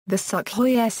The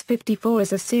Sukhoi S-54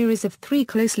 is a series of three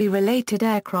closely related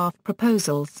aircraft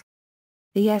proposals.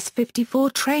 The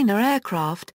S-54 trainer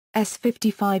aircraft,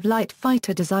 S-55 light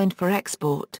fighter designed for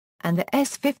export, and the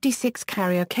S-56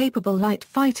 carrier-capable light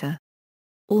fighter.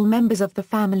 All members of the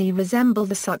family resemble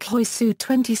the Sukhoi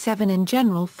Su-27 in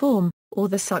general form, or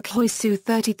the Sukhoi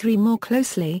Su-33 more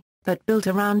closely, but built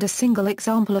around a single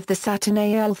example of the Saturn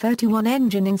AL-31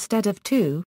 engine instead of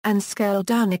two, and scaled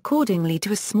down accordingly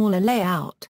to a smaller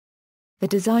layout. The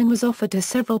design was offered to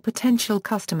several potential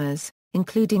customers,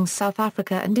 including South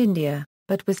Africa and India,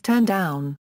 but was turned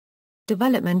down.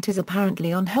 Development is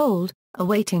apparently on hold,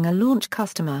 awaiting a launch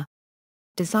customer.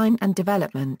 Design and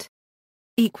development.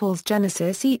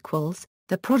 Genesis.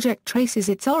 The project traces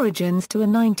its origins to a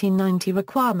 1990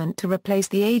 requirement to replace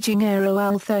the aging Aero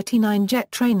AL-39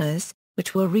 jet trainers,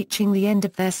 which were reaching the end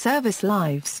of their service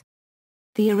lives.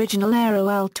 The original Aero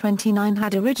AL-29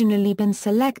 had originally been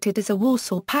selected as a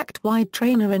Warsaw Pact-wide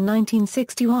trainer in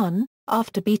 1961,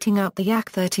 after beating out the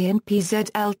Yak-30 and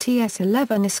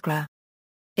PZLTS-11 Iskra.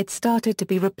 It started to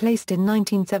be replaced in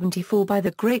 1974 by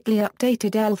the greatly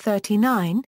updated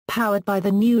AL-39, powered by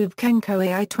the new Ivchenko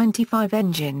AI-25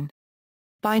 engine.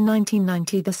 By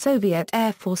 1990 the Soviet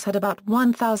Air Force had about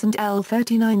 1,000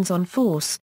 AL-39s on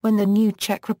force, when the new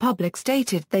Czech Republic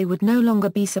stated they would no longer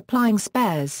be supplying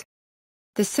spares.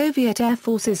 The Soviet Air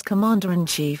Force's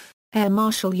Commander-in-Chief, Air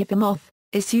Marshal Yefimov,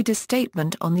 issued a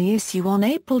statement on the issue on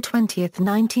April 20,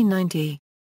 1990.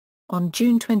 On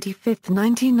June 25,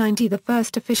 1990 the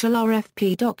first official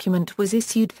RFP document was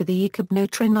issued for the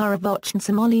Yekubno-Trinarovochn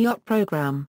Samolyot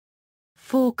program.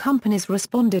 4 companies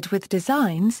responded with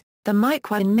designs: the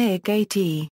Mikoyan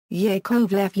MiG-80,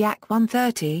 Yakovlev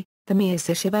Yak-130, the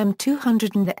Myasishchev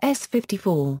M200 and the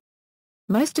S-54.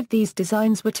 Most of these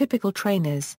designs were typical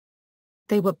trainers.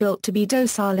 They were built to be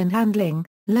docile in handling,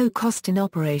 low cost in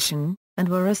operation, and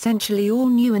were essentially all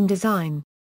new in design.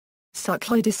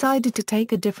 Sukhoi decided to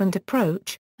take a different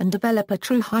approach, and develop a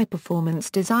true high-performance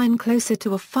design closer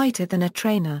to a fighter than a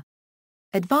trainer.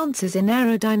 Advances in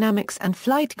aerodynamics and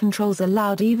flight controls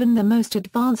allowed even the most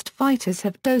advanced fighters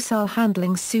have docile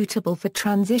handling suitable for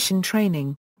transition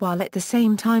training, while at the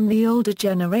same time the older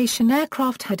generation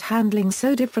aircraft had handling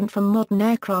so different from modern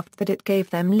aircraft that it gave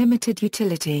them limited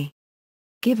utility.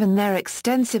 Given their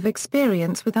extensive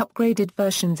experience with upgraded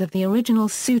versions of the original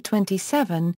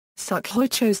Su-27, Sukhoi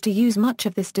chose to use much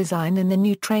of this design in the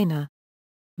new trainer.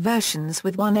 Versions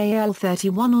with one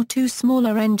AL-31 or 2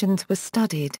 smaller engines were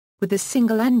studied, with a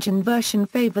single-engine version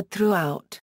favored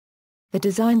throughout. The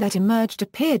design that emerged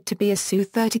appeared to be a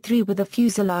Su-33 with a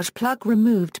fuselage plug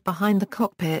removed behind the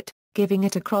cockpit, giving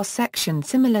it a cross-section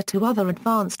similar to other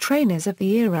advanced trainers of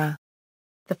the era.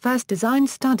 The first design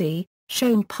study,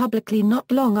 shown publicly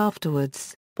not long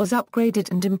afterwards, was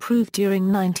upgraded and improved during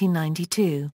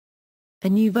 1992. A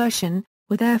new version,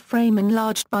 with airframe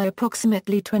enlarged by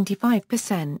approximately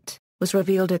 25%, was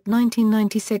revealed at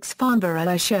 1996 Farnborough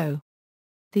Air Show.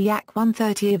 The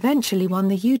Yak-130 eventually won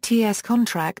the UTS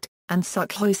contract, and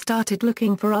Sukhoi started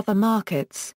looking for other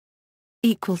markets.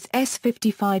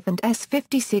 S-55 and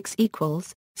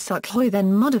S-56 Sukhoi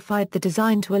then modified the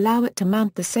design to allow it to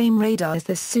mount the same radar as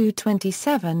the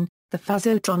Su-27, the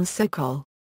Phasotron Sokol.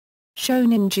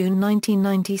 Shown in June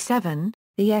 1997,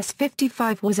 the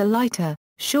S-55 was a lighter,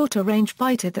 shorter-range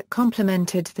fighter that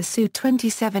complemented the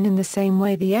Su-27 in the same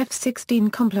way the F-16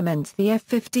 complements the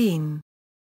F-15.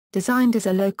 Designed as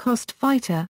a low-cost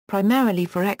fighter, primarily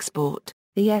for export,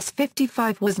 the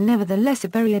S-55 was nevertheless a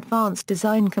very advanced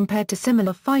design compared to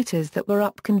similar fighters that were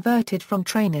up-converted from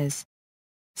trainers.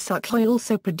 Sukhoi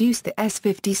also produced the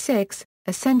S-56,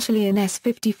 essentially an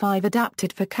S-55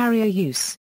 adapted for carrier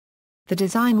use. The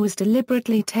design was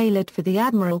deliberately tailored for the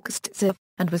Admiral Kosttsov,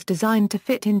 and was designed to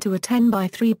fit into a 10 by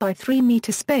 3 by 3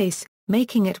 meter space,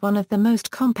 making it one of the most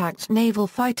compact naval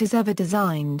fighters ever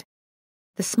designed.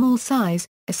 The small size,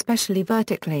 especially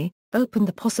vertically, opened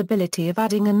the possibility of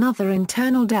adding another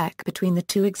internal deck between the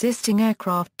 2 existing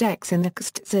aircraft decks in the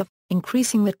Kosttsov,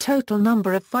 increasing the total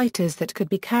number of fighters that could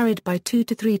be carried by 2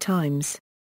 to 3 times.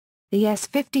 The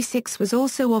S-56 was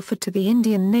also offered to the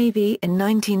Indian Navy in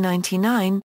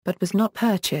 1999, but was not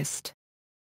purchased.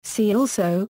 See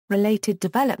also, related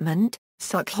development,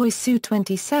 Sukhoi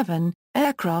Su-27,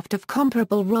 aircraft of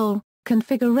comparable role,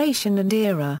 configuration and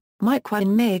era,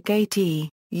 Mikoyan MiG-80,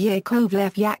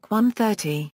 Yakovlev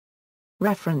Yak-130.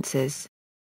 References.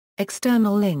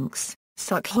 External links,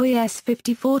 Sukhoi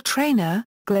S-54 trainer,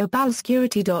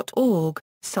 globalsecurity.org,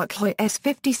 Sukhoi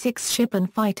S-56 ship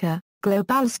and fighter,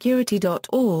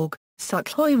 globalsecurity.org,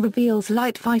 Sukhoi reveals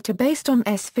light fighter based on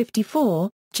S-54,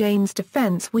 Jane's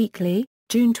Defense Weekly,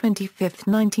 June 25,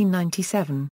 1997.